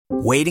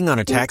Waiting on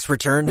a tax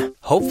return?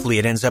 Hopefully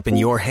it ends up in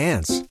your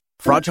hands.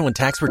 Fraudulent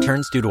tax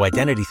returns due to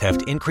identity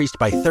theft increased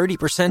by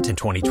 30% in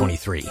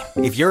 2023.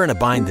 If you're in a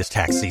bind this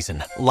tax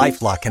season,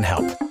 LifeLock can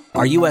help.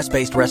 Our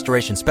U.S.-based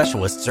restoration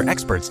specialists are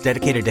experts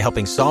dedicated to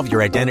helping solve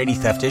your identity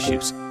theft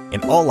issues.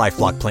 And all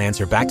LifeLock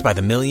plans are backed by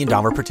the $1 Million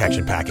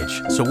Protection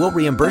Package. So we'll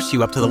reimburse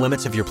you up to the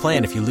limits of your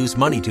plan if you lose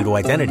money due to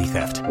identity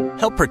theft.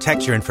 Help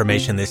protect your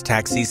information this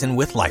tax season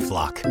with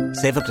LifeLock.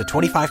 Save up to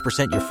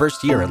 25% your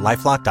first year at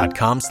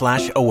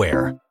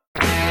LifeLock.com/aware.